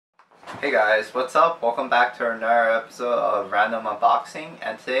Hey guys, what's up? Welcome back to another episode of Random Unboxing,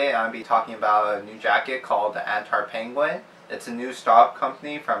 and today I'm going to be talking about a new jacket called the Antar Penguin. It's a new startup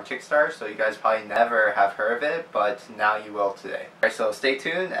company from Kickstarter, so you guys probably never have heard of it, but now you will today. Alright, so stay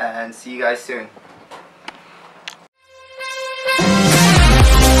tuned and see you guys soon.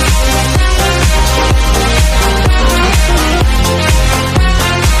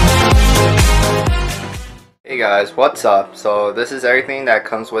 Hey guys, what's up? So this is everything that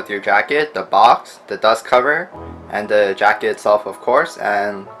comes with your jacket: the box, the dust cover, and the jacket itself, of course.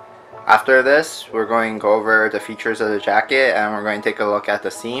 And after this, we're going to go over the features of the jacket, and we're going to take a look at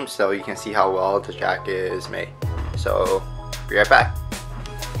the seams so you can see how well the jacket is made. So be right back.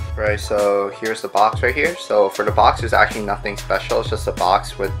 Right, so here's the box right here. So for the box, there's actually nothing special. It's just a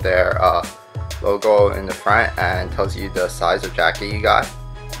box with their logo in the front and tells you the size of jacket you got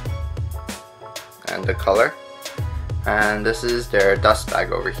and the color. And this is their dust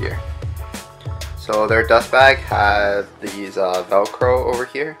bag over here. So their dust bag has these velcro over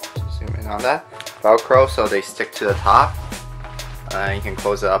here. Just zoom in on that velcro, so they stick to the top. You can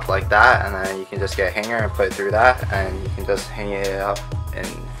close it up like that, and then you can just get a hanger and put it through that, and you can just hang it up in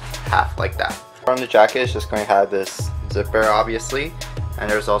half like that. From the jacket, it's just going to have this zipper, obviously, and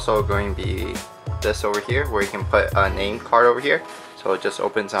there's also going to be this over here where you can put a name card over here. So it just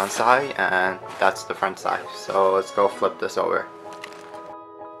opens on side, and that's the front side. So let's go flip this over.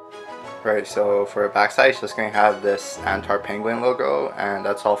 Right, so for the back side, it's just going to have this Antar Penguin logo, and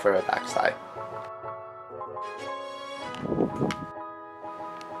that's all for the back side.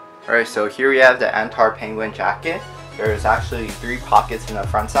 Alright, so here we have the Antar Penguin jacket. There's actually 3 pockets in the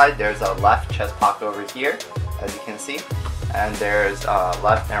front side. There's a left chest pocket over here, as you can see. And there's a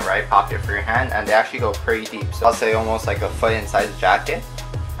left and right pocket for your hand, and they actually go pretty deep, so I'll say almost like a foot inside the jacket.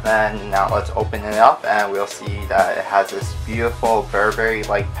 And now let's open it up, and we'll see that it has this beautiful Burberry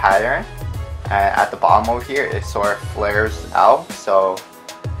like pattern, and at the bottom over here it sort of flares out, so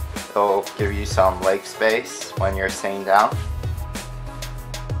it'll give you some leg space when you're sitting down.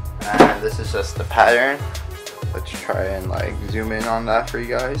 And this is just the pattern. Let's try and like zoom in on that for you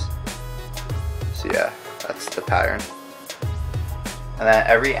guys. So yeah, that's the pattern. And then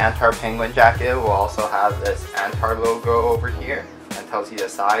every Antar Penguin jacket will also have this Antar logo over here, and tells you the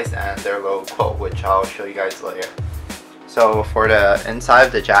size and their little quote, which I'll show you guys later. So for the inside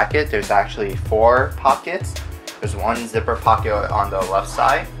of the jacket, there's actually 4 pockets. There's 1 zipper pocket on the left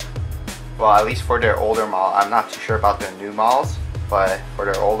side. Well, at least for their older model. I'm not too sure about their new models, but for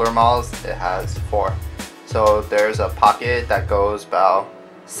their older models, it has 4. So there's a pocket that goes about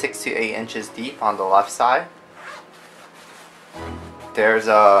 6 to 8 inches deep on the left side. There's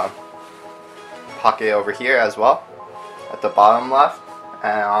a pocket over here as well at the bottom left,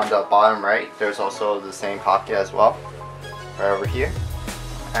 and on the bottom right there's also the same pocket as well right over here.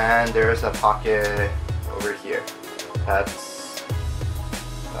 And there's a pocket over here that's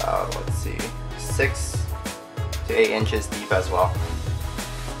let's see, 6 to 8 inches deep as well.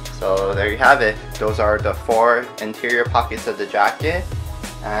 So there you have it. Those are the 4 interior pockets of the jacket,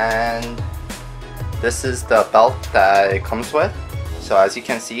 and this is the belt that it comes with. So as you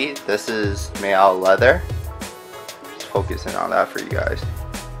can see, this is made out of leather. Just focusing on that for you guys.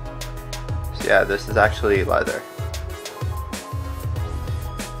 So yeah, this is actually leather.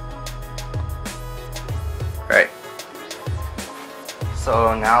 Right.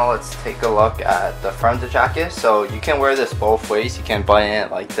 So now let's take a look at the front of the jacket. So you can wear this both ways. You can button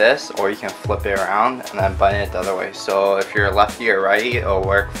it like this, or you can flip it around and then button it the other way. So if you're lefty or righty, it'll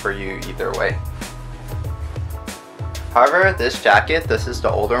work for you either way. However, this jacket, this is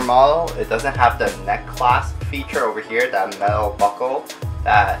the older model. It doesn't have the neck clasp feature over here, that metal buckle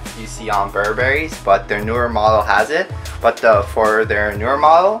that you see on Burberry's, but their newer model has it. But for their newer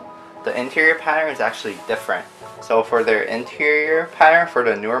model, the interior pattern is actually different. So for their interior pattern for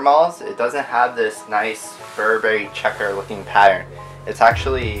the newer models, it doesn't have this nice Burberry checker looking pattern. It's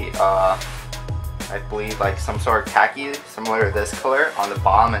actually, I believe, like some sort of khaki, similar to this color on the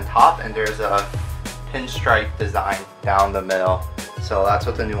bottom and top, and there's a pinstripe design down the middle. So that's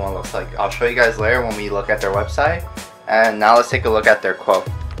what the new one looks like. I'll show you guys later when we look at their website. And now let's take a look at their quote.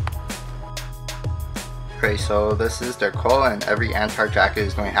 Okay, so this is their quote, and every Antar jacket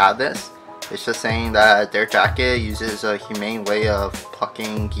is going to have this. It's just saying that their jacket uses a humane way of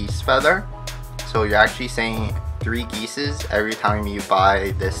plucking geese feather. So you're actually saying 3 geeses every time you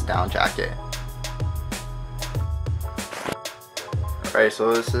buy this down jacket. Alright,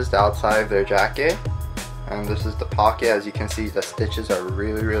 so this is the outside of their jacket. And this is the pocket. As you can see, the stitches are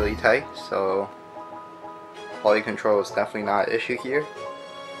really tight, so quality control is definitely not an issue here.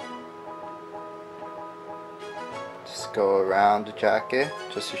 Just go around the jacket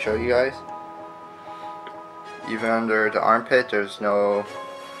just to show you guys. Even under the armpit, there's no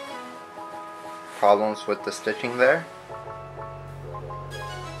problems with the stitching there.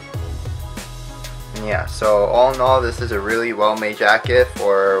 And yeah, so all in all, this is a really well made jacket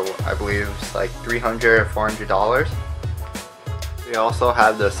for, I believe it's like $300 or $400. We also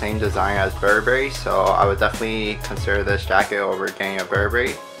have the same design as Burberry, so I would definitely consider this jacket over getting a Burberry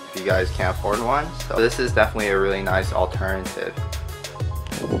if you guys can't afford one. So this is definitely a really nice alternative.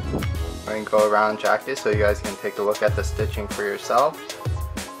 I'm going to go around jacket so you guys can take a look at the stitching for yourself.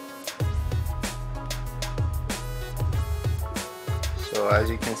 So as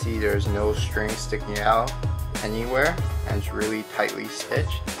you can see, there's no string sticking out anywhere and it's really tightly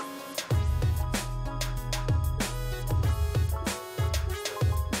stitched.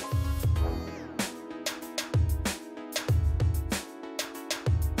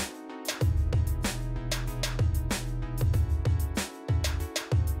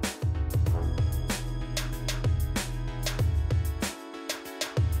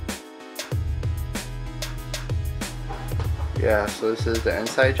 Yeah, so this is the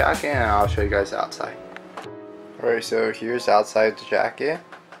inside jacket and I'll show you guys the outside. Alright, so here's outside the jacket.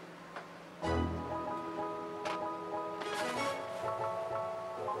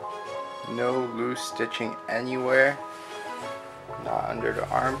 No loose stitching anywhere. Not under the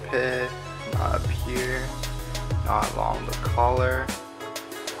armpit, not up here, not along the collar.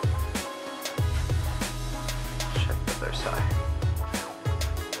 Check the other side.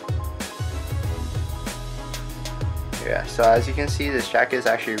 Yeah, so as you can see, this jacket is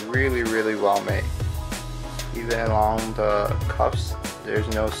actually really well made. Even along the cuffs, there's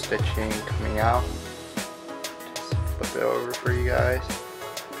no stitching coming out. Just flip it over for you guys.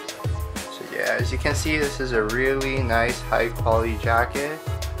 So yeah, as you can see, this is a really nice high quality jacket.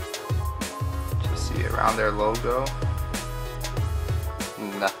 Just see around their logo.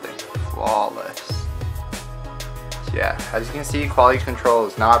 Nothing, flawless. Yeah, as you can see, quality control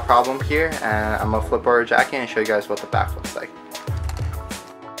is not a problem here, and I'm gonna flip over the jacket and show you guys what the back looks like.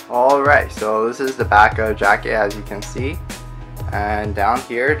 Alright, so this is the back of the jacket as you can see, and down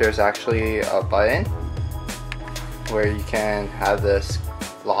here there's actually a button where you can have this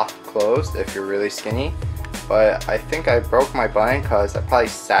lock closed if you're really skinny, but I think I broke my button because I probably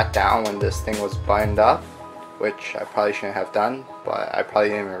sat down when this thing was buttoned up, which I probably shouldn't have done, but I probably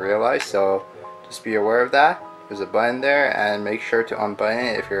didn't even realize, so just be aware of that. There's a button there, and make sure to unbutton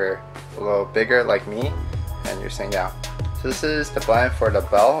it if you're a little bigger like me and you're sitting down. So this is the button for the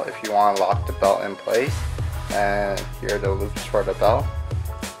belt if you want to lock the belt in place, and here are the loops for the belt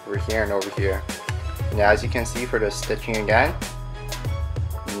over here and over here. And as you can see, for the stitching again,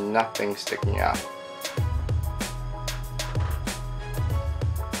 nothing sticking out.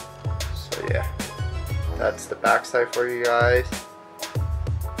 So yeah, that's the back side for you guys.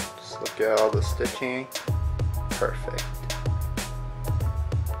 Just look at all the stitching. Perfect.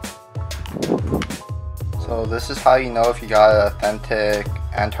 So this is how you know if you got an authentic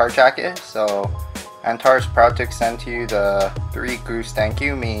Antar jacket. So Antar is proud to extend to you the 3 goose thank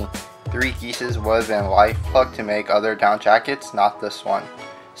you, meaning 3 geese's would have been life plucked to make other down jackets, not this one.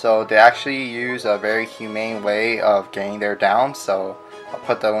 So they actually use a very humane way of getting their down, so I'll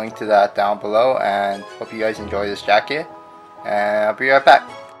put the link to that down below, and hope you guys enjoy this jacket, and I'll be right back.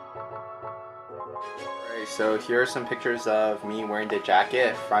 So here are some pictures of me wearing the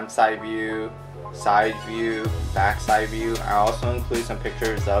jacket, front side view, side view, back side view. I also include some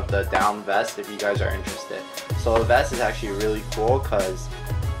pictures of the down vest if you guys are interested. So the vest is actually really cool because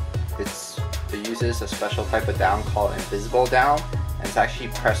it uses a special type of down called invisible down, and it's actually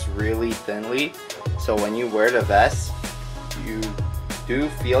pressed really thinly. So when you wear the vest, you do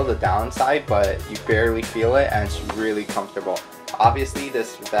feel the downside, but you barely feel it, and it's really comfortable. Obviously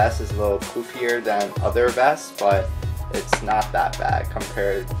this vest is a little poofier than other vests, but it's not that bad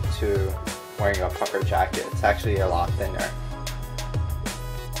compared to wearing a puffer jacket. It's actually a lot thinner.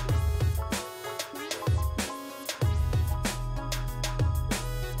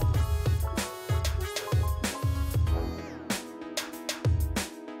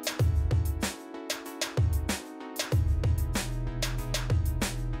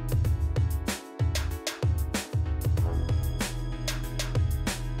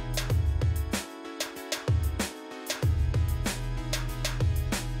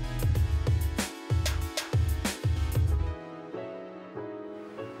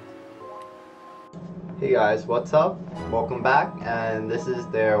 Hey guys, what's up? Welcome back, and this is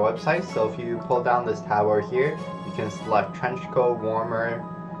their website. So if you pull down this tab over here, you can select trench coat warmer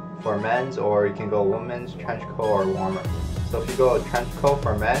for men's, or you can go women's trench coat or warmer. So if you go trench coat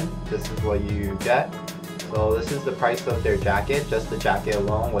for men, this is what you get. So this is the price of their jacket, just the jacket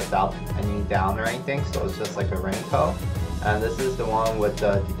alone without any down or anything, so it's just like a raincoat. And this is the one with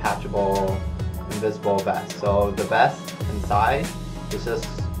the detachable invisible vest. So the vest inside is just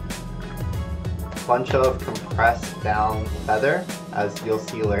a bunch of compressed down feather, as you'll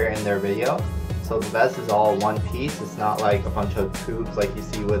see later in their video. So the vest is all one piece, it's not like a bunch of tubes like you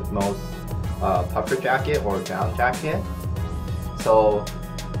see with most puffer jacket or down jacket. So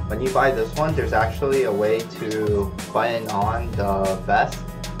when you buy this one, there's actually a way to button on the vest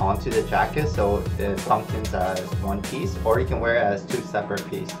onto the jacket so it functions as one piece, or you can wear it as two separate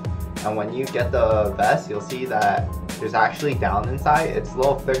pieces. And when you get the vest, you'll see that there's actually down inside. It's a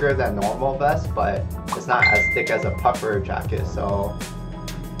little thicker than normal vest, but it's not as thick as a puffer jacket. So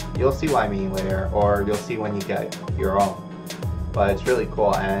you'll see what I mean later, or you'll see when you get your own. But it's really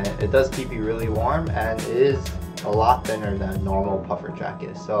cool, and it does keep you really warm, and it is a lot thinner than normal puffer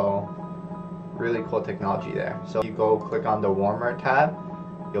jacket. So really cool technology there. So if you go click on the warmer tab,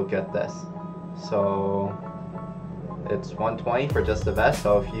 you'll get this. So it's $120 for just the vest.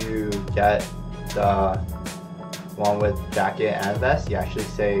 So if you get the one with jacket and vest, you actually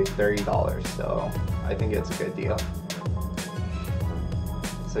save $30. So I think it's a good deal.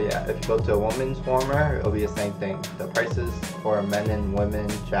 So yeah, if you go to a women's warmer, it'll be the same thing. The prices for men and women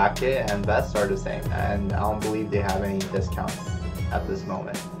jacket and vests are the same, and I don't believe they have any discounts at this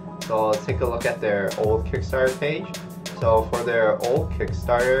moment. So let's take a look at their old Kickstarter page. So for their old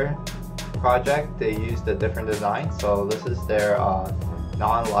Kickstarter project, they used a different design. So this is their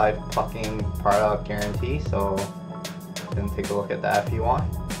non-live plucking product guarantee. So you can take a look at that if you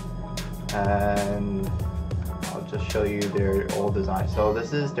want. And I'll just show you their old design. So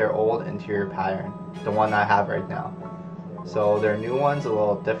this is their old interior pattern, the one I have right now. So their new one's a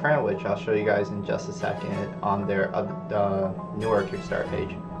little different, which I'll show you guys in just a second on their newer Kickstarter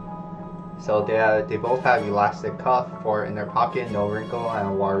page. So they both have elastic cuff for in their pocket, no wrinkle,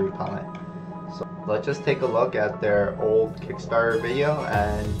 and water repellent. So let's just take a look at their old Kickstarter video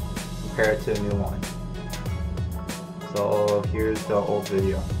and compare it to a new one. So here's the old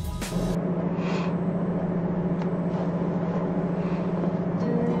video.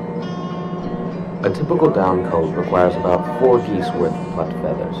 A typical down coat requires about 4 geese worth of plucked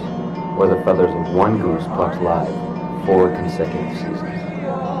feathers, or the feathers of one goose plucked live 4 consecutive seasons.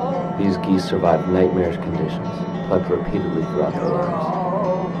 These geese survive nightmarish conditions, plucked repeatedly throughout their lives.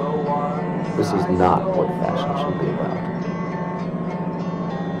 This is not what fashion should be about.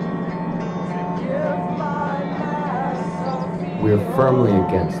 We are firmly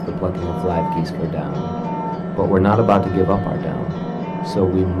against the plucking of live geese for down, but we're not about to give up our down. So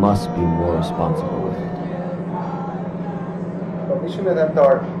we must be more responsible with it. Our mission at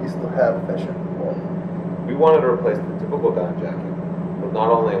Antar is to have fashion evolve. We wanted to replace the typical down jacket with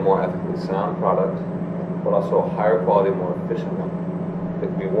not only a more ethically sound product, but also a higher quality, more efficient one that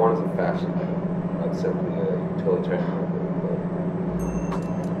can be worn as a fashion item, not simply a utilitarian article of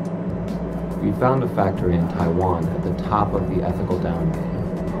clothing. We found a factory in Taiwan at the top of the ethical down game.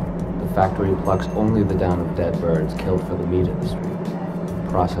 The factory plucks only the down of dead birds killed for the meat industry,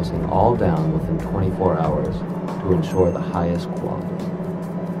 processing all down within 24 hours to ensure the highest quality.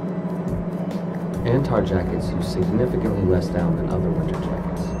 Antar jackets use significantly less down than other winter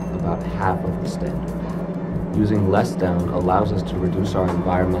jackets, about half of the standard. Using less down allows us to reduce our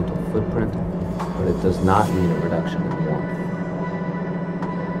environmental footprint, but it does not mean a reduction in warmth.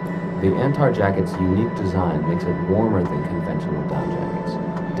 The Antar jacket's unique design makes it warmer than conventional down jackets,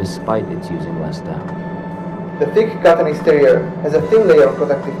 despite its using less down. The thick cotton exterior has a thin layer of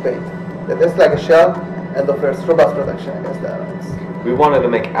protective paint that acts like a shell and offers robust protection against the elements. We wanted to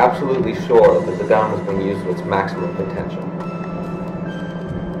make absolutely sure that the down was being used to its maximum potential.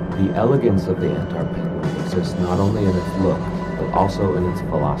 The elegance of the Antar Penguin exists not only in its look, but also in its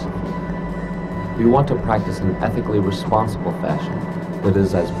philosophy. We want to practice an ethically responsible fashion that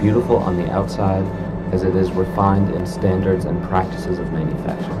is as beautiful on the outside as it is refined in standards and practices of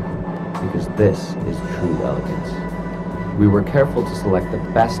manufacture. Because this is true elegance. We were careful to select the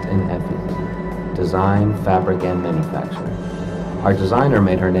best in everything: design, fabric, and manufacture. Our designer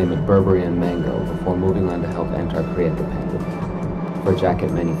made her name at Burberry and Mango before moving on to help Antar create the Penguin. For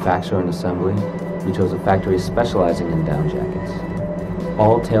jacket manufacture and assembly, we chose a factory specializing in down jackets.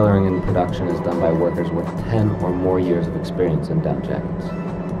 All tailoring and production is done by workers with 10 or more years of experience in down jackets.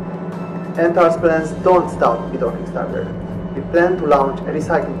 Antar's plans don't stop with our Kickstarter. We plan to launch a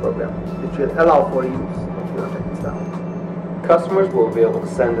recycling program which will allow for use of your jackets down. Customers will be able to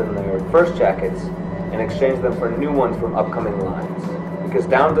send in their first jackets and exchange them for new ones from upcoming lines. Because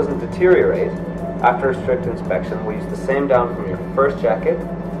down doesn't deteriorate, after a strict inspection, we'll use the same down from your first jacket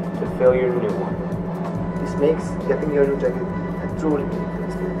to fill your new one. We makes getting your new jacket a truly meaningful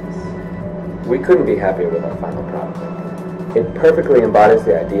experience. We couldn't be happier with our final product. It perfectly embodies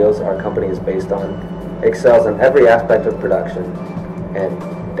the ideals our company is based on, excels in every aspect of production, and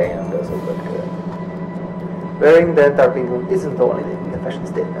damn does it look good. Wearing the Antar Penguin isn't only making a fashion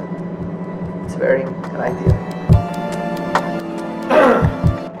statement, it's wearing an idea.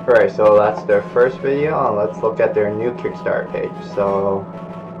 Alright, so that's their first video, and let's look at their new Kickstarter page. So,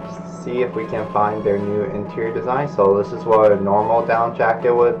 see if we can find their new interior design. So this is what a normal down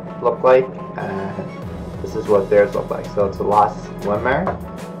jacket would look like, and this is what theirs look like. So it's a lot slimmer,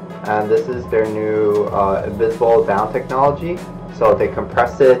 and this is their new invisible down technology. So they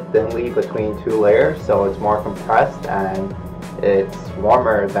compress it thinly between two layers, so it's more compressed and it's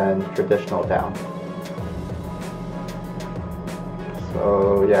warmer than traditional down.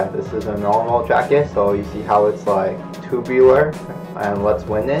 So yeah, this is a normal jacket, so you see how it's like tubular and lets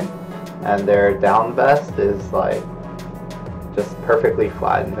wind in, and their down vest is like just perfectly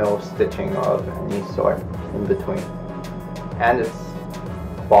flat, no stitching of any sort in between, and it's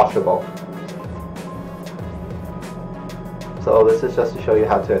washable. So this is just to show you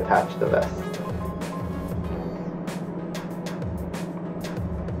how to attach the vest.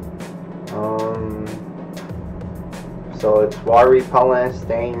 So it's water repellent,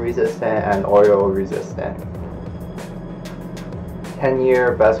 stain resistant, and oil resistant.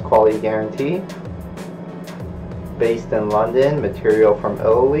 10-year best quality guarantee. Based in London, material from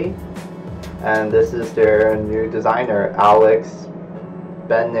Italy. And this is their new designer, Alex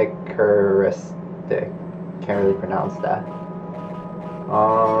Benikaristic. Can't really pronounce that.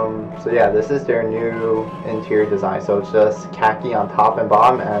 So yeah, this is their new interior design. So it's just khaki on top and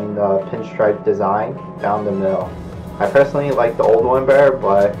bottom, and pinstripe design down the middle. I personally like the old one better,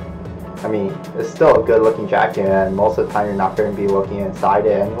 but I mean, it's still a good looking jacket, and most of the time you're not going to be looking inside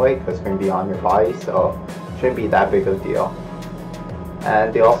it anyway, because it's going to be on your body, so it shouldn't be that big of a deal.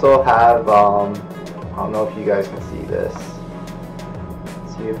 And they also have, I don't know if you guys can see this.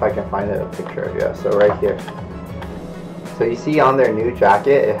 Let's see if I can find a picture of it. So right here. So you see on their new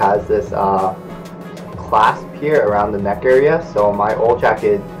jacket, it has this clasp here around the neck area. So my old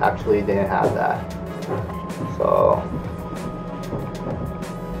jacket actually didn't have that. So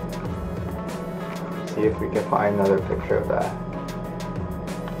see if we can find another picture of that.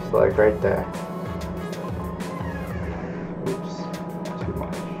 It's like right there. Oops, too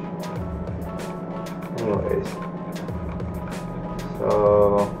much. Anyways, so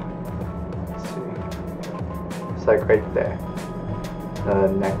let's see. It's like right there. The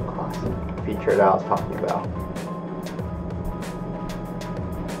neck clasp feature that I was talking about.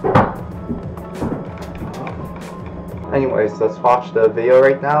 Anyways, let's watch the video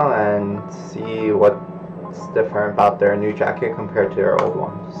right now and see what's different about their new jacket compared to their old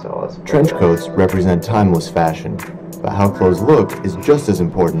one. So let's Trench coats represent timeless fashion, but how clothes look is just as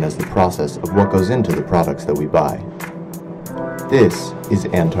important as the process of what goes into the products that we buy. This is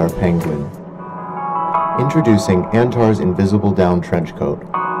Antar Penguin. Introducing Antar's Invisible Down Trench Coat,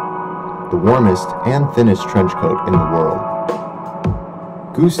 the warmest and thinnest trench coat in the world.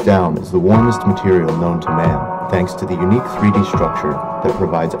 Goose down is the warmest material known to man, thanks to the unique 3D structure that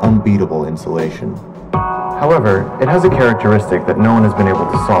provides unbeatable insulation. However, it has a characteristic that no one has been able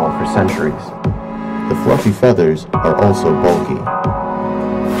to solve for centuries. The fluffy feathers are also bulky.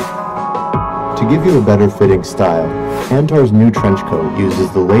 To give you a better fitting style, Antar's new trench coat uses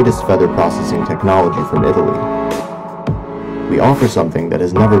the latest feather processing technology from Italy. We offer something that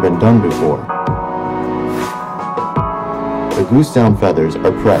has never been done before. The goose down feathers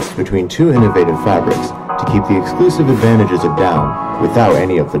are pressed between two innovative fabrics to keep the exclusive advantages of down without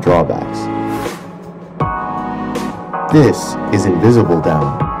any of the drawbacks. This is invisible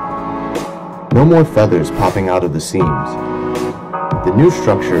down. No more feathers popping out of the seams. The new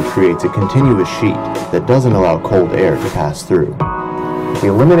structure creates a continuous sheet that doesn't allow cold air to pass through. We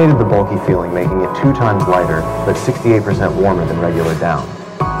eliminated the bulky feeling, making it 2 times lighter, but 68% warmer than regular down.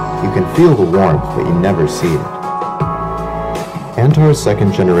 You can feel the warmth, but you never see it. Antar's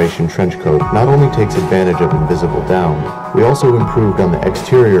second-generation trench coat not only takes advantage of invisible down, we also improved on the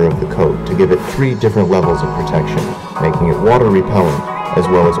exterior of the coat to give it 3 different levels of protection, making it water repellent, as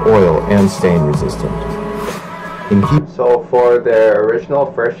well as oil and stain resistant. So for their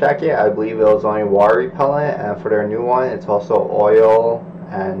original first jacket, I believe it was only water repellent, and for their new one, it's also oil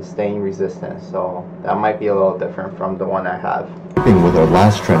and stain resistant. So that might be a little different from the one I have. Keeping with our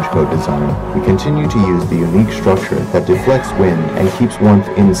last trench coat design, we continue to use the unique structure that deflects wind and keeps warmth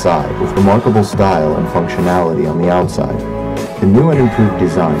inside with remarkable style and functionality on the outside. The new and improved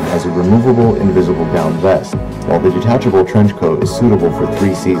design has a removable invisible down vest, while the detachable trench coat is suitable for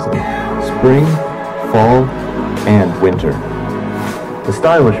 3 seasons: spring, fall and winter. The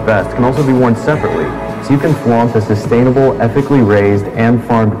stylish vest can also be worn separately, so you can flaunt the sustainable, ethically raised and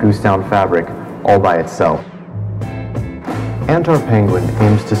farmed goose down fabric all by itself. Antar Penguin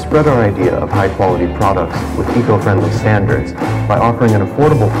aims to spread our idea of high-quality products with eco-friendly standards by offering an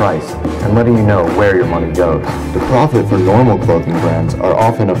affordable price and letting you know where your money goes. The profit for normal clothing brands are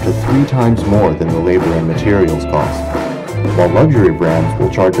often up to 3 times more than the labor and materials cost, while luxury brands will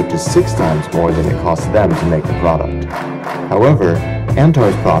charge up to 6 times more than it costs them to make the product. However,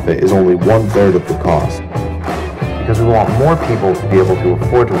 Antar's profit is only 1/3 of the cost. Because we want more people to be able to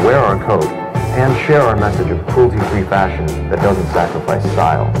afford to wear our coat and share our message of cruelty-free fashion that doesn't sacrifice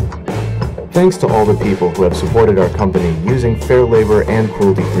style. Thanks to all the people who have supported our company using fair labor and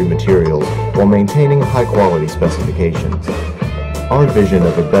cruelty-free materials while maintaining high-quality specifications. Our vision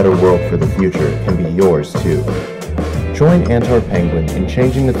of a better world for the future can be yours too. Join Antar Penguin in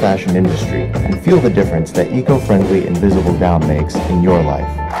changing the fashion industry and feel the difference that eco-friendly invisible gown makes in your life.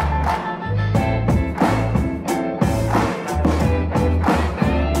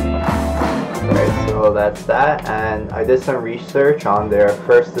 So that's that, and I did some research on their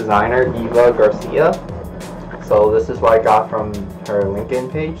first designer, Eva Garcia. So this is what I got from her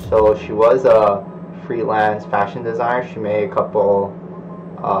LinkedIn page. So she was a freelance fashion designer. She made a couple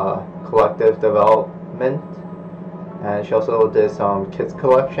collective development, and she also did some kids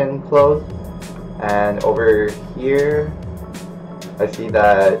collection clothes. And over here I see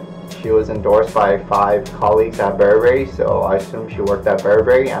that she was endorsed by 5 colleagues at Burberry, so I assume she worked at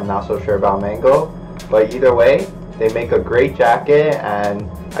Burberry. I'm not so sure about Mango. But either way, they make a great jacket, and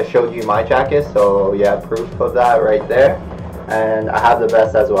I showed you my jacket, so yeah, proof of that right there. And I have the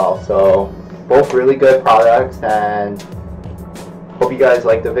vest as well, so both really good products, and hope you guys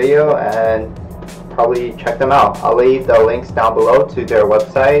like the video and probably check them out. I'll leave the links down below to their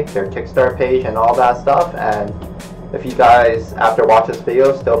website, their Kickstarter page, and all that stuff. And if you guys, after watching this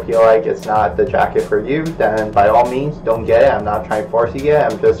video, still feel like it's not the jacket for you, then by all means, don't get it. I'm not trying to force you to get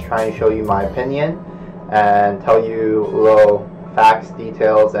it. I'm just trying to show you my opinion and tell you little facts,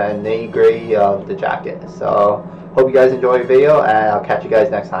 details, and nitty-gritty of the jacket. So, hope you guys enjoy the video, and I'll catch you guys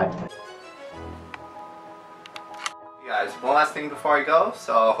next time. Guys, one last thing before I go.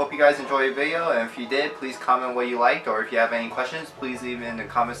 So, hope you guys enjoyed the video, and if you did, please comment what you liked, or if you have any questions, please leave it in the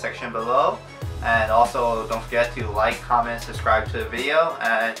comment section below. And also, don't forget to like, comment, subscribe to the video,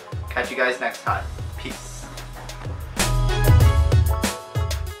 and catch you guys next time.